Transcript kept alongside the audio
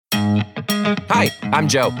Hi, I'm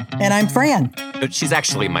Joe. And I'm Fran. She's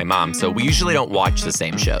actually my mom, so we usually don't watch the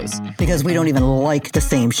same shows. Because we don't even like the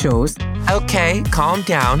same shows. Okay, calm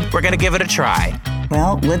down. We're gonna give it a try.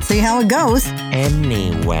 Well, let's see how it goes.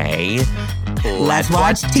 Anyway, let's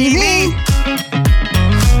watch TV.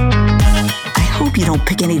 I hope you don't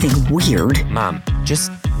pick anything weird. Mom,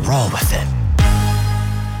 just roll with it.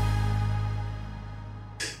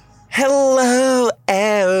 Hello,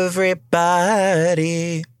 everybody.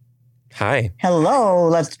 Hi. Hello,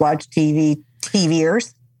 let's watch TV,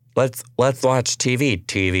 TVers. Let's watch TV,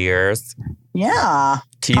 TVers. Yeah.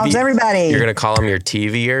 TV, how's everybody? You're gonna call them your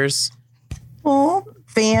TVers? Oh,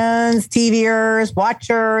 fans, TVers,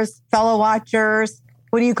 watchers, fellow watchers.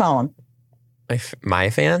 What do you call them?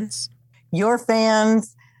 My fans? Your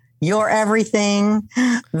fans, your everything,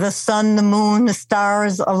 the sun, the moon, the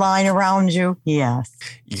stars align around you. Yes.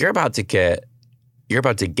 You're about to get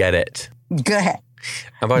it. Go ahead.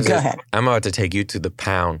 I'm about to take you to the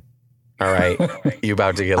pound. All right. You're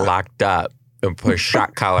about to get locked up and put a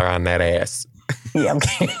shot collar on that ass. Yeah,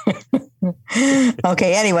 okay.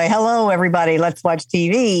 Okay, anyway, hello everybody. Let's watch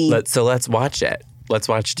TV. Let's watch it. Let's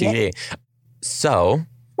watch TV. Yeah. So,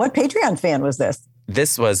 what Patreon fan was this?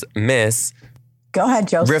 This was Miss Go ahead,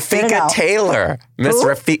 Joe. Rafika Taylor. Miss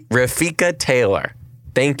Rafika Taylor.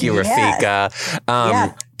 Thank you, Rafika.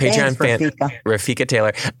 Patreon fan Rafika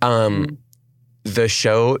Taylor. The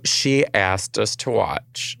show she asked us to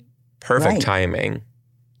watch. Perfect timing.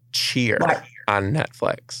 Cheer on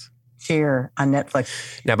Netflix. Cheer on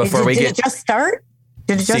Netflix. Now, before did it just start?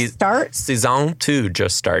 Did it just start? Season 2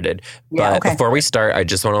 just started. But before we start, I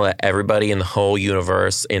just want to let everybody in the whole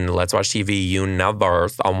universe, in Let's Watch TV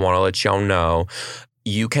universe, I want to let y'all know,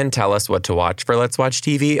 you can tell us what to watch for Let's Watch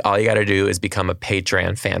TV. All you got to do is become a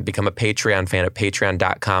Patreon fan. Become a Patreon fan at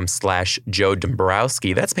patreon.com/Joe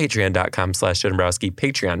Dombrowski. That's patreon.com/Joe Dombrowski.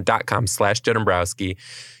 Patreon.com/Joe Dombrowski.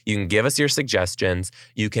 You can give us your suggestions.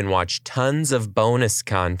 You can watch tons of bonus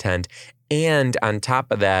content. And on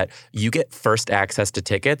top of that, you get first access to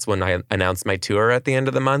tickets when I announce my tour at the end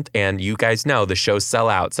of the month. And you guys know the shows sell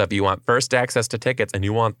out. So if you want first access to tickets and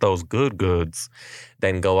you want those goods,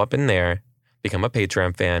 then go up in there. Become a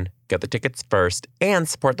Patreon fan, get the tickets first, and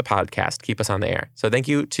support the podcast. Keep us on the air. So thank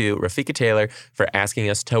you to Rafika Taylor for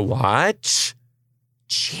asking us to watch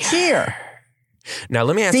Cheer. Now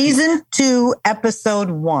let me ask Season 2,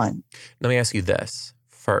 Episode 1. Let me ask you this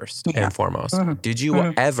first and foremost. Mm-hmm. Did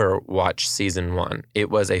you ever watch Season 1?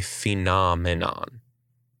 It was a phenomenon.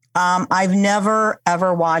 I've never,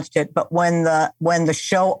 ever watched it. But when the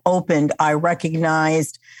show opened, I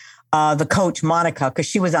recognized the coach, Monica, because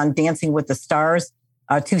she was on Dancing with the Stars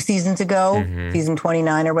 2 seasons ago, season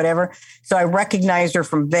 29 or whatever. So I recognized her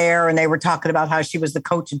from there, and they were talking about how she was the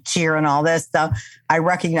coach of cheer and all this stuff. I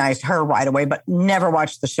recognized her right away, but never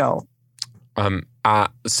watched the show.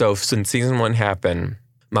 So since season 1 happened,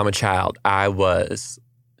 Mama Child, I was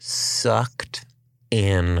sucked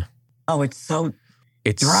in. Oh, it's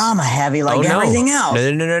drama heavy like everything else.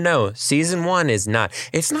 No. Season 1 is not.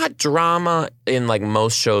 It's not drama in like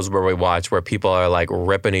most shows where we watch where people are like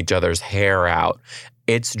ripping each other's hair out.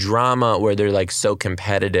 It's drama where they're like so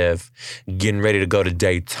competitive, getting ready to go to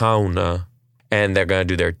Daytona, and they're going to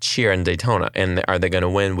do their cheer in Daytona. And are they going to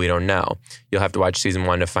win? We don't know. You'll have to watch season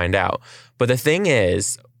 1 to find out. But the thing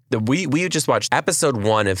is, we just watched episode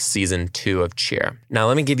 1 of season 2 of Cheer. Now,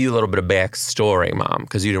 let me give you a little bit of backstory, Mom,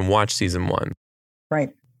 because you didn't watch season 1. Right.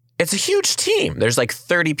 It's a huge team. There's like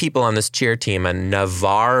 30 people on this cheer team at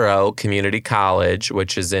Navarro Community College,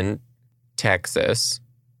 which is in Texas.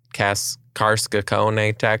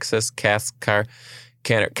 Carscacone, Texas. Caradona,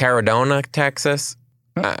 Texas.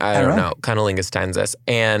 I don't know. Cunnilingus, Texas.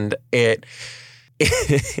 And it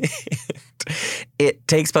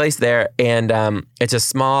takes place there. And it's a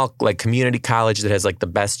small like community college that has like the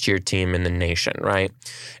best cheer team in the nation, right?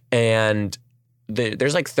 And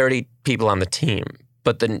there's like 30 people on the team,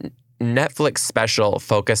 but the Netflix special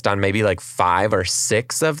focused on maybe like 5 or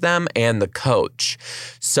 6 of them and the coach.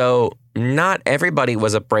 So not everybody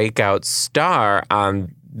was a breakout star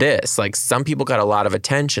on this. Like some people got a lot of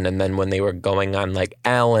attention, and then when they were going on like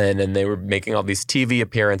Ellen and they were making all these TV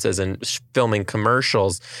appearances and filming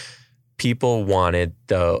commercials, people wanted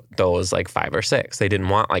those like 5 or 6. They didn't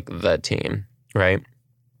want like the team, right?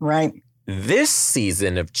 Right. This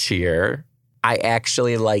season of Cheer, I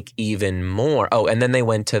actually like even more. Oh, and then they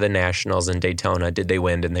went to the Nationals in Daytona. Did they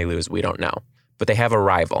win? Did they lose? We don't know. But they have a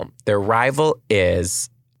rival. Their rival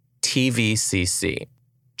is TVCC,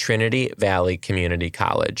 Trinity Valley Community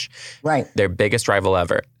College. Right. Their biggest rival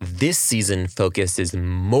ever. This season focuses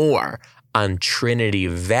more on Trinity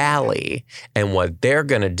Valley and what they're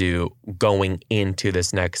going to do going into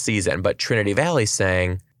this next season. But Trinity Valley's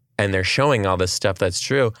saying, and they're showing all this stuff that's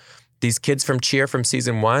true, these kids from cheer from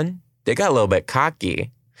season 1, they got a little bit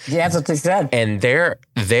cocky. Yeah, that's what they said. And they're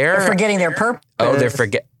forgetting their purpose. Oh,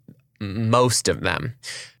 most of them.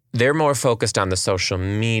 They're more focused on the social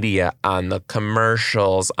media, on the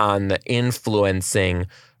commercials, on the influencing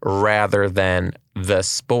rather than the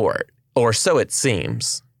sport. Or so it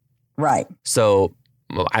seems. Right. So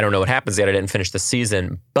I don't know what happens yet. I didn't finish the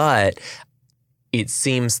season, but it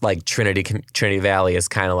seems like Trinity Valley is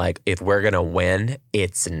kind of like, if we're going to win,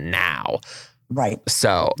 it's now. Right.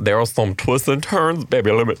 So there are some twists and turns,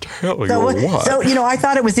 baby. Let me tell you what. So, I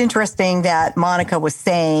thought it was interesting that Monica was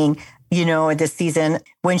saying, this season,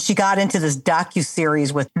 when she got into this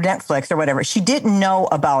docuseries with Netflix or whatever, she didn't know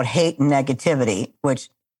about hate and negativity, which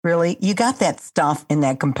really, you got that stuff in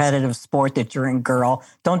that competitive sport that you're in, girl.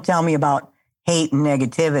 Don't tell me about hate and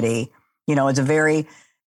negativity.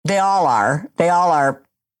 They all are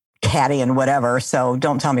catty and whatever. So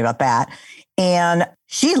don't tell me about that. And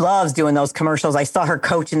she loves doing those commercials. I saw her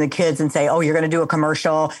coaching the kids and say, oh, you're going to do a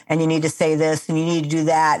commercial and you need to say this and you need to do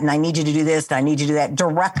that. And I need you to do this and I need you to do that.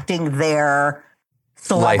 Directing their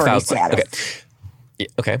celebrity status.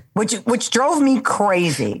 Okay. Which drove me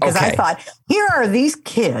crazy because I thought, here are these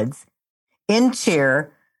kids in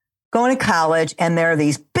cheer going to college and there are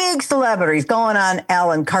these big celebrities going on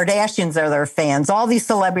Ellen. Kardashians are their fans. All these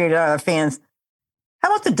celebrities are their fans. How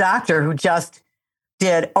about the doctor who just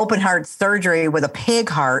did open heart surgery with a pig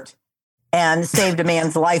heart and saved a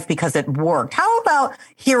man's life because it worked? How about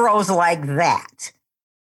heroes like that?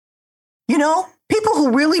 People who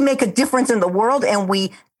really make a difference in the world, and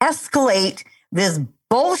we escalate this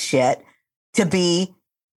bullshit to be,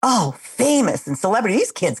 famous and celebrity.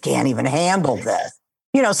 These kids can't even handle this.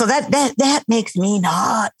 So that makes me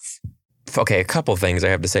nuts. Okay, a couple things I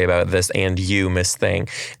have to say about this and you, Miss Thing,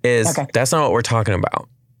 is That's not what we're talking about.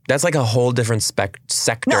 That's like a whole different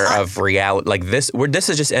sector of reality. Like this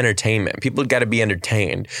is just entertainment. People got to be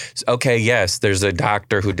entertained. Okay, yes, there's a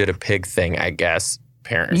doctor who did a pig thing, I guess.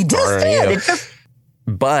 Parents. You just did.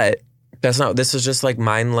 But that's not, this is just like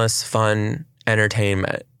mindless, fun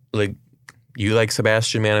entertainment. Like, you like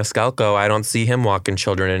Sebastian Maniscalco. I don't see him walking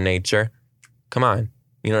children in nature. Come on.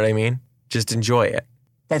 You know what I mean? Just enjoy it.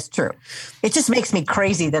 That's true. It just makes me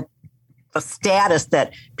crazy that the status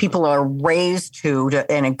that people are raised to,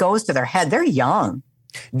 and it goes to their head. They're young.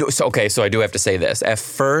 So I do have to say this. At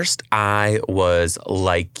first, I was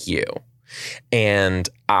like you. And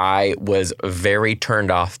I was very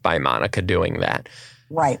turned off by Monica doing that.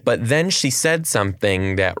 Right. But then she said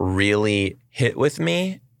something that really hit with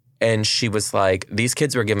me. And she was like, these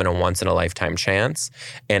kids were given a once-in-a-lifetime chance,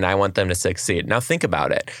 and I want them to succeed. Now, think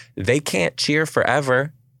about it. They can't cheer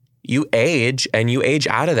forever. You age, and you age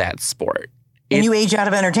out of that sport. And you age out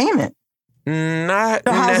of entertainment. Not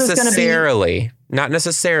necessarily. Not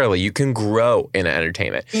necessarily. You can grow in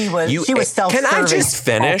entertainment. She was self-serving. Can I just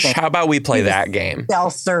finish? How about we play that game?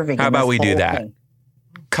 Self-serving. How about we do that?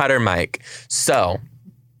 Cut her mic. So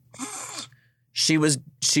she was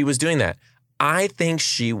doing that. I think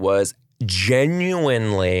she was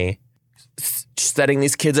genuinely setting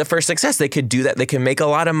these kids up for success. They could do that. They can make a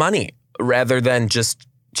lot of money rather than just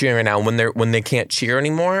cheering. Now, when they can't cheer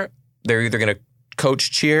anymore, they're either going to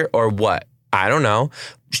coach cheer or what? I don't know.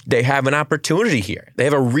 They have an opportunity here. They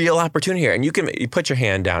have a real opportunity here. And you put your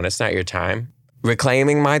hand down. It's not your time.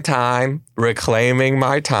 Reclaiming my time. Reclaiming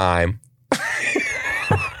my time.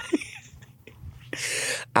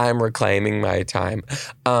 I'm reclaiming my time.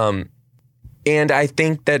 And I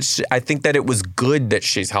think that it was good that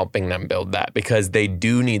she's helping them build that, because they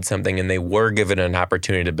do need something and they were given an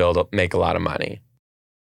opportunity to make a lot of money.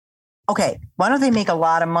 Okay, why don't they make a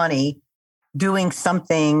lot of money doing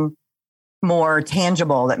something more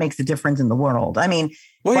tangible that makes a difference in the world? I mean,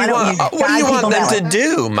 what do you want them to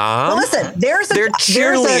do, Mom? Well, listen, they're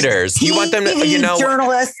cheerleaders. You want them to,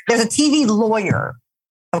 journalist. There's a TV lawyer.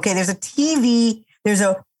 Okay, there's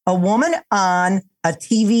a woman on a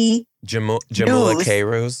TV Jamila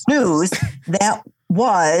K-Rose news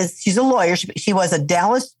she's a lawyer. She was a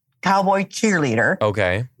Dallas Cowboy cheerleader.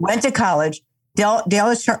 Okay. Went to college,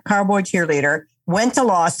 Dallas Cowboy cheerleader, went to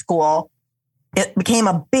law school. It became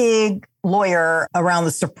a big lawyer around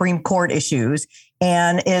the Supreme Court issues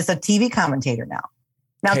and is a TV commentator now.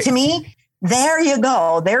 Now, to me, there you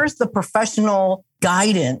go. There's the professional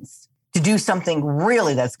guidance to do something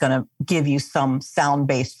really that's going to give you some sound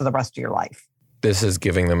base for the rest of your life. This is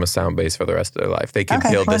giving them a sound base for the rest of their life. They can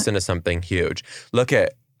build this into something huge. Look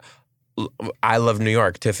at I Love New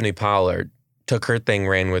York. Tiffany Pollard took her thing,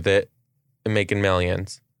 ran with it, and making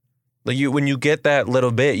millions. Like when you get that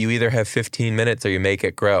little bit, you either have 15 minutes or you make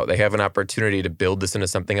it grow. They have an opportunity to build this into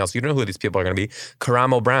something else. You don't know who these people are going to be.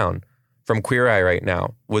 Karamo Brown from Queer Eye right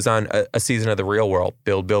now was on a season of The Real World.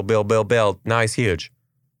 Build. Now he's huge.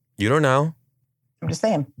 You don't know. I'm just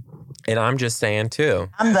saying. And I'm just saying too.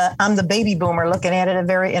 I'm the baby boomer looking at it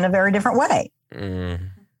in a very different way.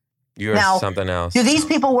 You're now, something else. Do these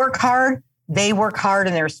people work hard? They work hard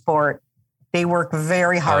in their sport. They work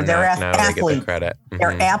very hard. They're athletes. They get the credit.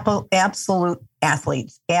 They're absolute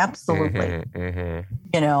athletes. Absolutely.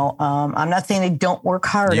 You know, I'm not saying they don't work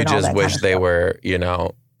hard. You just wish they were, you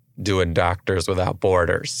know, doing Doctors Without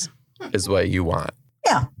Borders is what you want.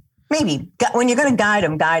 Yeah, maybe. When you're going to guide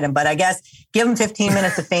them. But I guess give them 15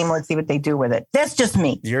 minutes of fame. Let's see what they do with it. That's just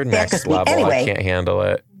me. You're next level. Anyway, I can't handle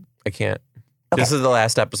it. I can't. Okay. This is the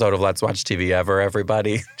last episode of Let's Watch TV ever,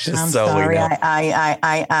 everybody. I'm sorry.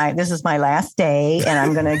 This is my last day, and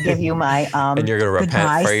I'm going to give you my and you're going to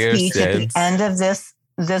repent for your speech sins at the end of this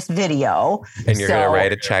video. And you're going to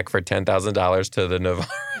write a check for $10,000 to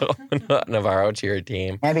the Navarro cheer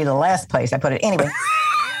team. That'd be the last place I put it. Anyway,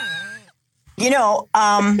 you know,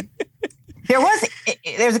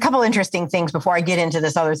 there's a couple interesting things before I get into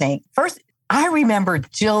this other thing. First, I remember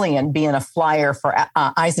Jillian being a flyer for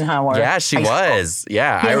Eisenhower. Yeah, she was.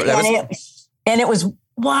 Yeah. And it was,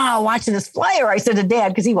 wow, watching this flyer. I said to Dad,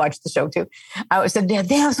 because he watched the show too. I said, Dad,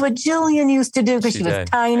 that's what Jillian used to do because she was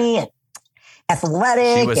tiny and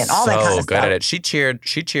athletic and all that kind of stuff. She was so good at it.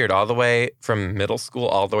 She cheered all the way from middle school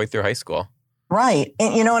all the way through high school. Right.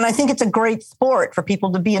 And, you know, and I think it's a great sport for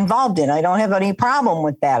people to be involved in. I don't have any problem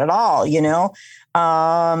with that at all, you know.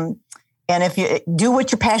 And if you do what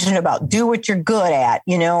you're passionate about, do what you're good at,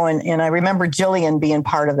 you know, and I remember Jillian being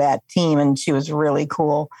part of that team and she was really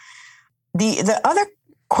cool. The other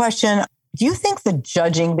question, do you think the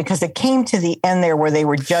judging, because it came to the end there where they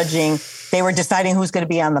were judging, they were deciding who's going to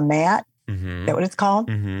be on the mat. Is that what it's called?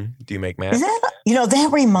 Do you make mat? That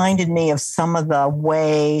reminded me of some of the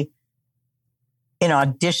way in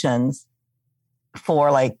auditions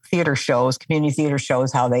for like theater shows, community theater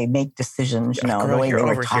shows, how they make decisions, you know, girl, the way you're they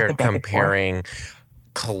were over here comparing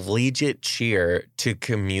collegiate cheer to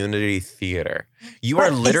community theater. You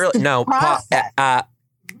are literally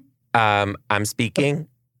I'm speaking,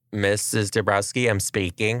 Mrs. Dabrowski.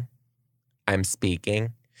 I'm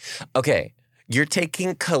speaking. Okay, you're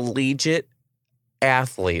taking collegiate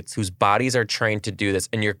athletes whose bodies are trained to do this,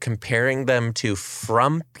 and you're comparing them to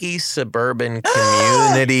frumpy suburban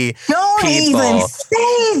community Don't people even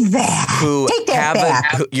say that. Who Take that have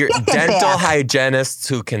back. Your dental hygienists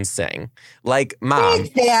who can sing. Like, Mom.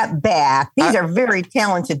 Take that back. These are very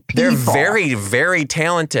talented people. They're very, very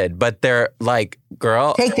talented, but they're like,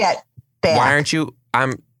 girl. Take that back. Why aren't you?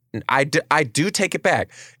 I do take it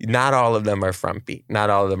back. Not all of them are frumpy.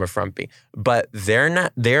 But they're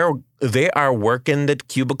not. They are working the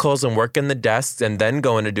cubicles and working the desks and then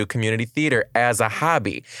going to do community theater as a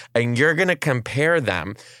hobby. And you're going to compare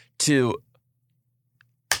them to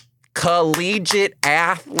collegiate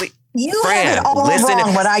athlete. You have it all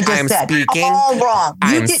wrong, what I just said. All wrong.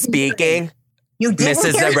 I'm speaking. You didn't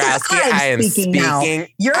Mrs. Dabrowski, I am speaking. Now.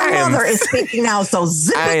 Your mother is speaking now, so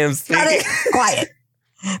zip I am speaking. Quiet.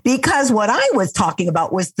 Because what I was talking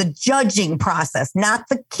about was the judging process, not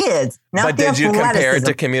the kids. But did you compare it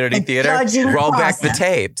to community theater? Roll back the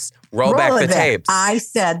tapes. Roll back the tapes. I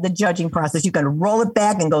said the judging process. You can roll it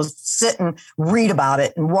back and go sit and read about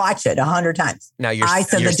it and watch it 100 times. Now I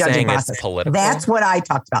said the judging process. It's political. That's what I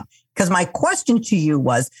talked about. Because my question to you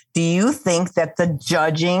was, do you think that the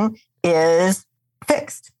judging is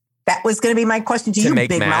fixed? That was going to be my question to you,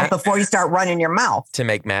 Big Mouth, before you start running your mouth. To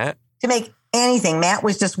make Matt? To make anything. Matt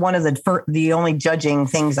was just one of the only judging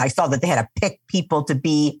things I saw that they had to pick people to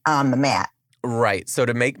be on the mat. Right. So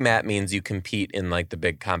to make mat means you compete in like the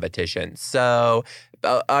big competition. So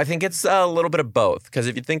I think it's a little bit of both. Because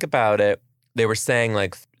if you think about it, they were saying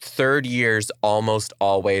like third years almost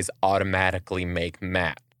always automatically make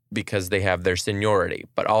mat because they have their seniority.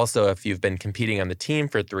 But also if you've been competing on the team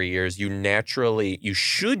for 3 years, you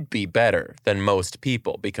should be better than most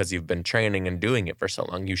people because you've been training and doing it for so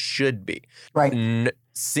long. You should be. Right.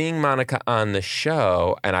 Seeing Monica on the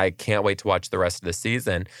show, and I can't wait to watch the rest of the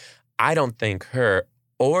season, I don't think her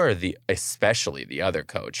or especially the other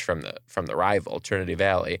coach from the rival, Trinity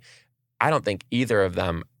Valley, I don't think either of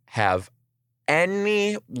them have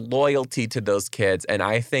any loyalty to those kids. And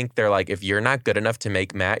I think they're like, if you're not good enough to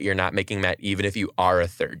make mat, you're not making mat, even if you are a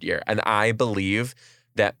third year. And I believe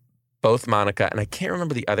that both Monica, and I can't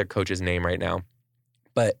remember the other coach's name right now,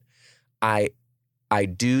 but I I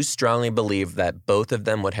do strongly believe that both of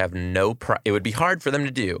them would have it would be hard for them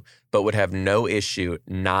to do, but would have no issue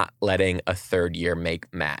not letting a third year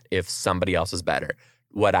make Matt if somebody else is better.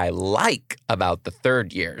 What I like about the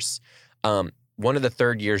third years, one of the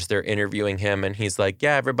third years they're interviewing him and he's like,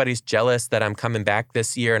 yeah, everybody's jealous that I'm coming back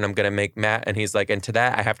this year and I'm going to make Matt. And he's like, and to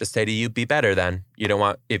that, I have to say to you, be better then.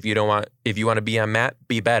 If you want to be on Matt,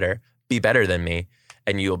 be better than me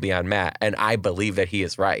and you'll be on Matt. And I believe that he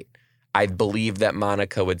is right. I believe that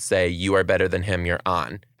Monica would say, you are better than him, you're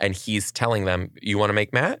on. And he's telling them, you want to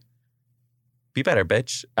make Matt? Be better,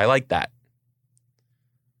 bitch. I like that.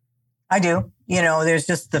 I do. There's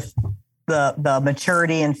just the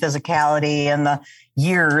maturity and physicality and the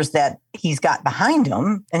years that he's got behind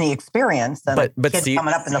him and the experience. And but kids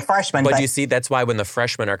coming up in the freshmen. But you see, that's why when the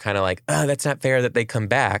freshmen are kind of like, oh, that's not fair that they come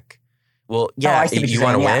back. Well, yeah, you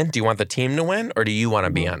want to win? Do you want the team to win or do you want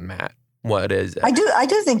to be on Matt? What is it? I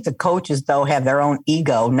do think the coaches, though, have their own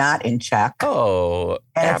ego not in check. Oh,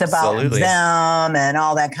 and absolutely. It's about them and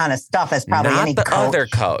all that kind of stuff. As probably not any the coach. Other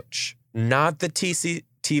coach, not the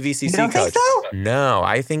TVCC you don't coach. Think so? No,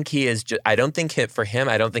 I think he is just. I don't think for him.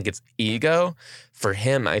 I don't think it's ego. For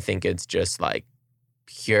him, I think it's just like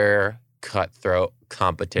pure cutthroat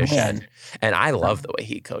competition. Man. And I love the way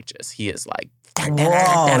he coaches. He is like,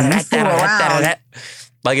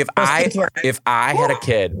 like if I had a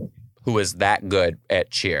kid who was that good at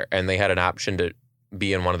cheer and they had an option to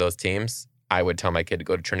be in one of those teams, I would tell my kid to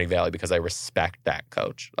go to Trinity Valley because I respect that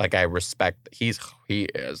coach. Like I respect, he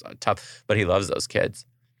is tough, but he loves those kids.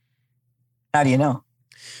 How do you know?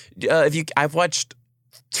 I've watched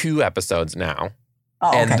 2 episodes now.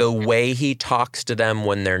 Oh, and okay. the way he talks to them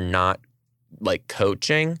when they're not like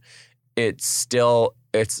coaching, it's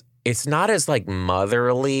not as like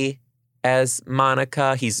motherly as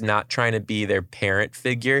Monica. He's not trying to be their parent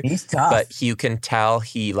figure. He's tough. But you can tell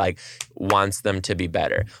he like wants them to be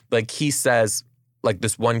better. Like he says, like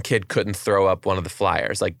this one kid couldn't throw up one of the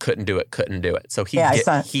flyers, like couldn't do it. So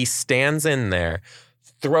he stands in there,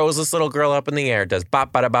 throws this little girl up in the air, does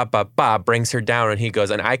bop, bada, bop, bop, bop, brings her down, and he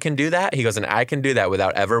goes, and I can do that? He goes, and I can do that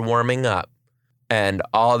without ever warming up. And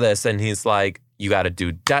all this, and he's like, you got to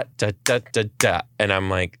do da, da, da, da, da. And I'm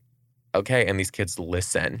like, okay, and these kids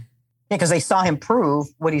listen. Yeah, because they saw him prove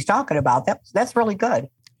what he's talking about. That's really good.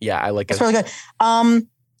 Yeah, I like it. That's really good.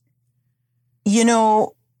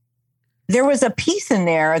 There was a piece in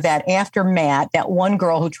there that after Matt, that one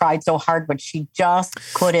girl who tried so hard, but she just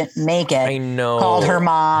couldn't make it. I know. Called her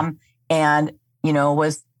mom and,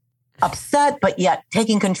 was upset, but yet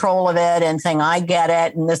taking control of it and saying, I get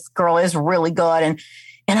it. And this girl is really good. And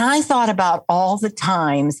I thought about all the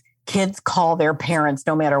times kids call their parents,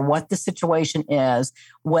 no matter what the situation is,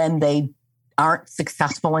 when they aren't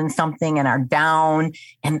successful in something and are down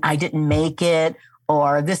and I didn't make it,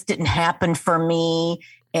 or this didn't happen for me.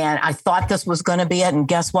 And I thought this was going to be it. And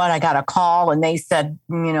guess what? I got a call and they said,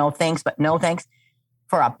 thanks, but no thanks.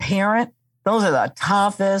 For a parent, those are the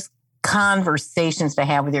toughest conversations to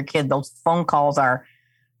have with your kid. Those phone calls are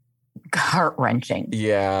heart-wrenching.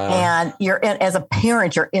 Yeah. And as a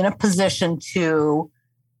parent, you're in a position to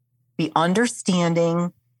be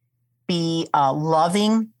understanding, be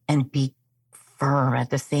loving, and be firm at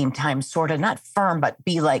the same time. Sort of not firm, but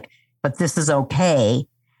be like, but this is okay.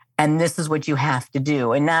 And this is what you have to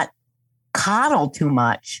do. And not coddle too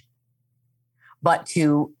much, but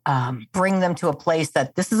to bring them to a place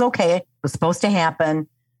that this is okay. It was supposed to happen.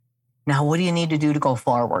 Now, what do you need to do to go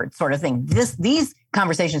forward? Sort of thing. These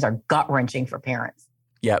conversations are gut-wrenching for parents.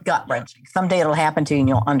 Yep. Gut-wrenching. Someday it'll happen to you and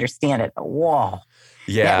you'll understand it. But whoa.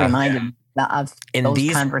 Yeah. That reminded me of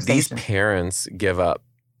those conversations. These parents give up.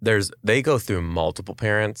 They go through multiple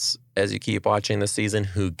parents as you keep watching the season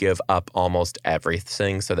who give up almost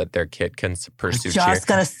everything so that their kid can pursue cheer. Just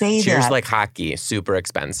going to say that. Cheer's like hockey, super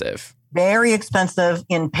expensive. Very expensive.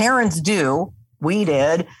 And parents we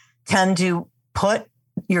did, tend to put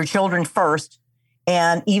your children first.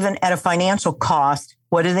 And even at a financial cost,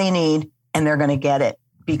 what do they need? And they're going to get it.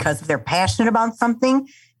 Because if they're passionate about something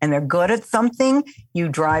and they're good at something, you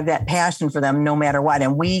drive that passion for them no matter what.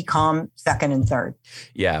 And we come second and third.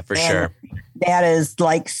 Yeah, for sure. That is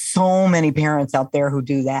like so many parents out there who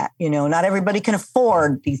do that. Not everybody can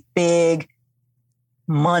afford these big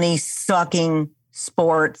money sucking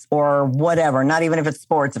sports or whatever. Not even if it's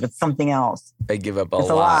sports, if it's something else. They give up a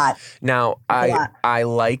lot. Now, I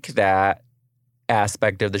like that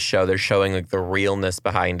aspect of the show. They're showing like the realness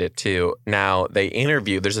behind it too. Now they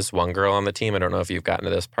interview, there's this one girl on the team. I don't know if you've gotten to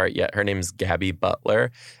this part yet. Her name's Gabby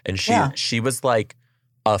Butler. And she was like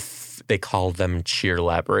they call them cheer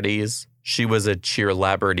celebrities. She was a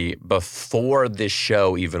cheerlebrity before this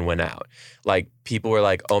show even went out. Like, people were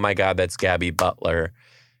like, oh my God, that's Gabby Butler.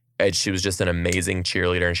 And she was just an amazing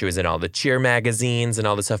cheerleader. And she was in all the cheer magazines and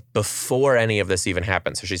all this stuff before any of this even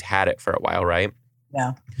happened. So she's had it for a while, right?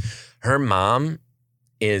 Yeah. Her mom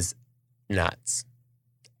is nuts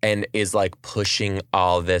and is like pushing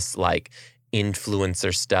all this like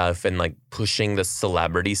influencer stuff and like pushing the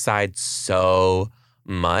celebrity side so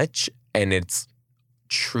much. And it's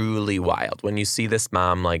truly wild. When you see this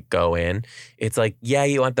mom like go in, it's like, yeah,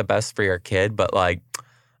 you want the best for your kid, but like,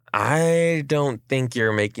 I don't think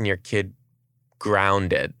you're making your kid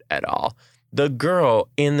grounded at all. The girl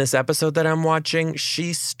in this episode that I'm watching,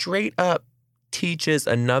 she straight up teaches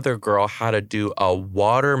another girl how to do a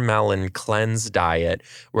watermelon cleanse diet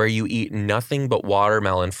where you eat nothing but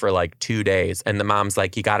watermelon for like 2 days. And the mom's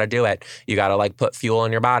like, you got to do it. You got to like put fuel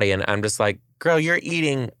in your body. And I'm just like, girl, you're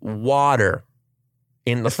eating water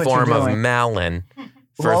in the form of melon.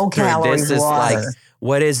 Low calories this is water. like,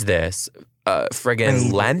 what is this?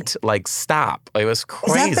 Friggin' Lent? Like, stop. It was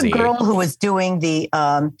crazy. Is that the girl who was doing the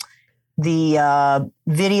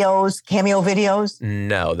videos, cameo videos?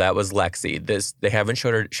 No, that was Lexi. They haven't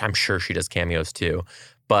showed her. I'm sure she does cameos too.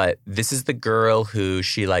 But this is the girl who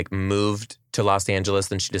she like moved to Los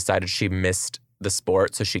Angeles and she decided she missed the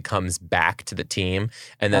sport. So she comes back to the team.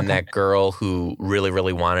 And then that girl who really,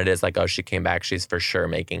 really wanted it is like, oh, she came back. She's for sure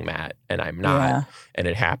making Matt and I'm not. Yeah. And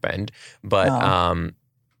it happened. But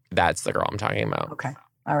that's the girl I'm talking about. Okay.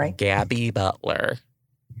 All right. Gabby Butler.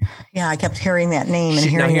 Yeah, I kept hearing that name and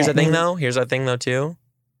hearing here's that the thing, name. though. Here's the thing, though, too.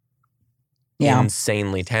 Yeah.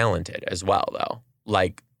 Insanely talented as well, though.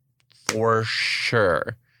 Like, for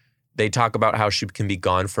sure. They talk about how she can be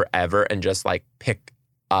gone forever and just, like, pick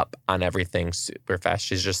up on everything super fast.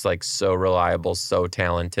 She's just, like, so reliable, so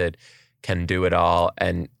talented, can do it all.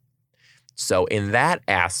 And so in that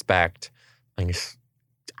aspect, I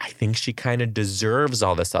think she kind of deserves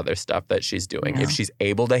all this other stuff that she's doing. Yeah. If she's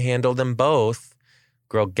able to handle them both,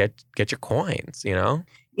 girl, get your coins, you know?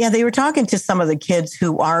 Yeah, they were talking to some of the kids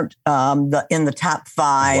who aren't in the top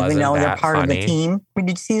 5. Wasn't you know, they're part funny? of the team. Did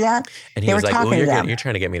you see that? And he was like, "Oh, you're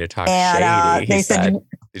trying to get me to talk shady." They said,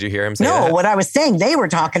 "Did you hear him say that?" No, what I was saying, they were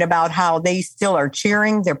talking about how they still are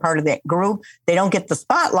cheering. They're part of that group. They don't get the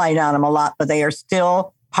spotlight on them a lot, but they are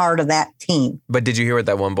still part of that team. But did you hear what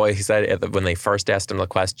that one boy, he said when they first asked him the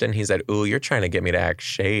question? He said, "Ooh, you're trying to get me to act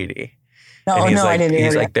shady." No, like, I didn't hear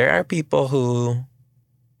He's that. like, there are people who,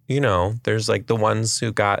 you know, there's like the ones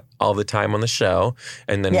who got all the time on the show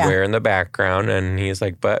and then we're in the background. And he's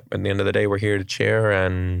like, but at the end of the day, we're here to cheer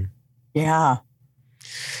and. Yeah.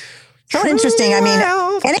 So interesting. I mean,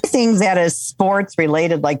 anything that is sports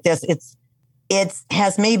related like this, it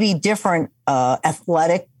has maybe different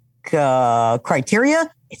athletic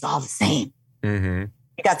criteria. It's all the same. Mm-hmm.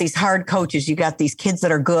 You got these hard coaches. You got these kids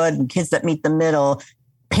that are good and kids that meet the middle,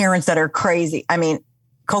 parents that are crazy. I mean,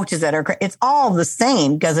 coaches that are it's all the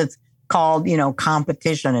same because it's called, you know,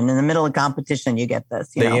 competition. And in the middle of competition, you get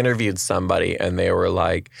this. They interviewed somebody and they were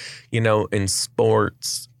like, you know, in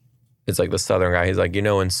sports, it's like the Southern guy. He's like, you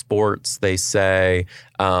know, in sports, they say,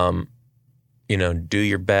 you know, do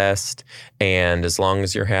your best. And as long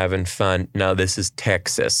as you're having fun. Now, this is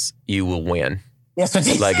Texas. You will win. That's what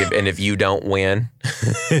they like if you don't win,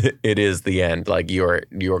 it is the end. Like you're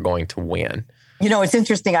going to win. You know, it's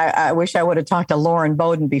interesting. I wish I would have talked to Lauren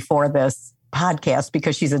Bowden before this podcast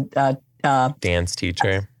because she's a dance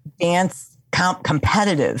teacher. Dance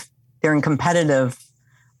competitive. They're in competitive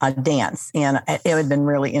dance. And it would have been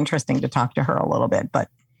really interesting to talk to her a little bit. But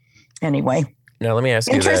anyway. Now, let me ask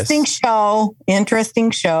you this.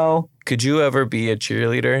 Interesting show. Could you ever be a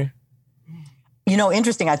cheerleader? You know,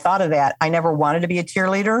 interesting. I thought of that. I never wanted to be a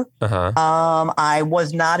cheerleader. Uh-huh. I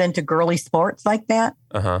was not into girly sports like that.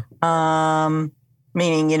 Uh-huh.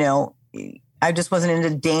 Meaning, you know, I just wasn't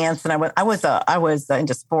into dance, and I was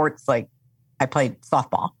into sports. Like I played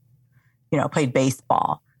softball, you know, played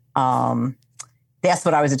baseball. That's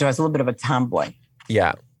what I was into. I was a little bit of a tomboy.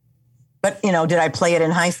 Yeah. But you know, did I play it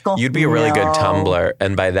in high school? You'd be a really good tumbler,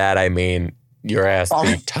 and by that I mean your ass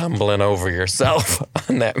be tumbling over yourself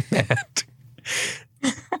on that mat.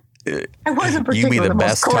 I wasn't particularly you be the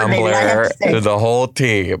best tumbler of the whole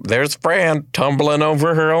team. There's Fran tumbling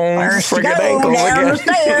over her own friggin' ankles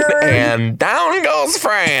again. And down goes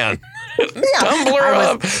Fran. Tumbler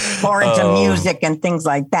up. More into music and things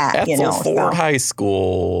like that. Ethel you know, Ford High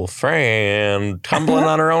School. Fran tumbling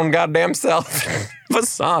on her own goddamn self.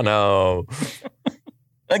 Fasano.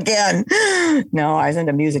 Again, no, I was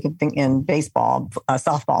into music and baseball,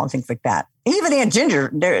 softball and things like that. Even Aunt Ginger,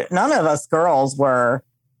 none of us girls were,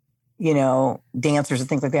 dancers and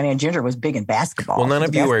things like that. And Ginger was big in basketball. Well, none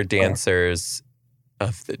of you were dancers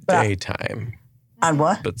of the daytime. On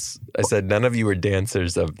what? But I said none of you were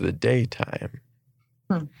dancers of the daytime.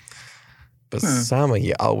 But some of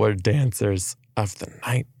y'all were dancers of the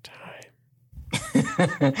nighttime.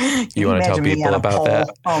 You want to tell people about that?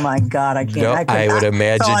 Oh my God, I can't. No, I would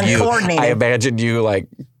imagine you. I imagine you like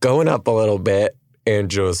going up a little bit and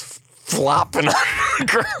just flopping on the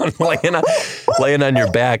ground, laying on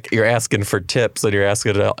your back. You're asking for tips, and you're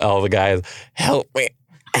asking all the guys, "Help me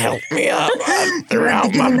up! You're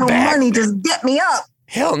out my no back. Money, just get me up.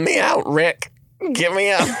 Help me out, Rick. Get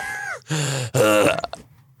me up." I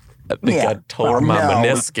think I tore my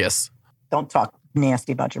meniscus. Don't talk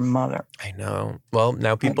nasty about your mother. I know. Well,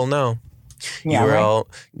 now people know. Yeah,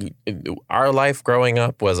 our life growing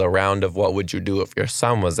up was a round of what would you do if your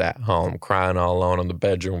son was at home crying all alone on the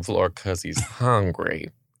bedroom floor because he's hungry.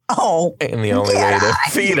 Oh. And the only way to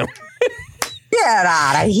feed him. Get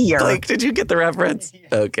out of here. Blake, did you get the reference?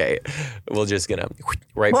 Okay. We're just going to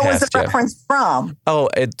right what past you. What was the reference from? Oh,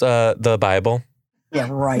 it's the Bible. Yeah,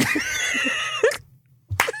 right.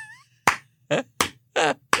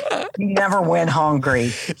 You never went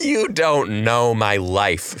hungry. You don't know my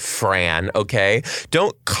life, Fran, okay?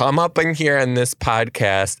 Don't come up in here in this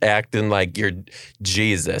podcast acting like you're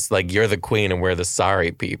Jesus, like you're the queen and we're the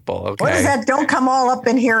sorry people, okay? What is that? Don't come all up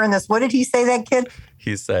in here in this. What did he say, that kid?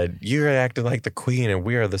 He said, you're acting like the queen and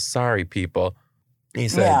we are the sorry people. He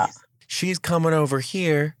said, she's coming over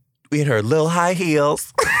here in her little high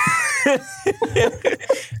heels.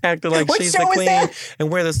 Acting like she's the queen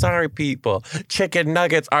and we're the sorry people. Chicken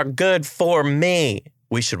nuggets are good for me.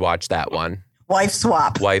 We should watch that one. Wife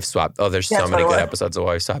Swap. Oh, there's so many good episodes of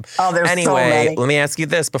Wife Swap. Oh, there's so many. Let me ask you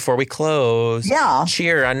this before we close. Yeah.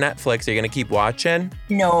 Cheer on Netflix. Are you going to keep watching?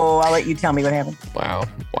 No, I'll let you tell me what happened. Wow.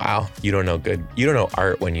 You don't know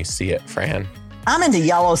art when you see it, Fran. I'm into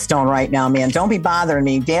Yellowstone right now, man. Don't be bothering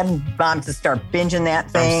me. Dad wanted to start binging that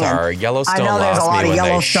thing. I'm sorry. Yellowstone lost me when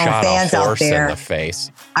they shot a horse in the face.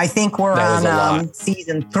 I think we're on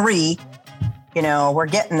season 3. We're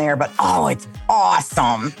getting there, but it's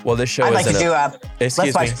awesome. Well, this show I'd like to do Let's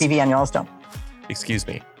watch TV on Yellowstone. Excuse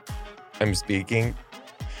me. I'm speaking.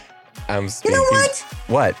 You know what?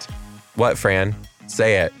 What? What, Fran?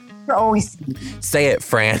 Say it. You're always speaking. Say it,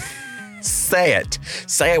 Fran. Say it.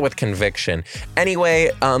 Say it with conviction.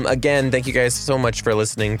 Anyway, again, thank you guys so much for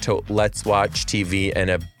listening to Let's Watch TV,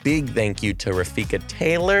 and a big thank you to Rafika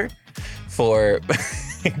Taylor for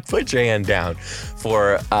put your hand down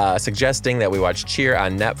for suggesting that we watch Cheer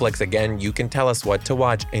on Netflix. Again, you can tell us what to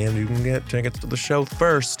watch, and you can get tickets to the show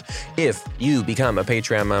first if you become a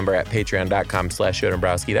Patreon member at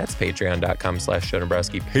patreon.com/JoeDombrowski. That's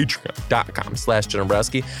patreon.com/JoeDombrowski.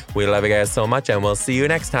 Patreon.com/JoeDombrowski. We love you guys so much, and we'll see you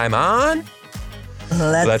next time on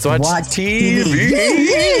Let's Watch TV.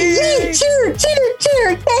 Cheer.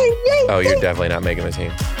 Oh, you're definitely not making the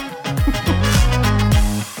team.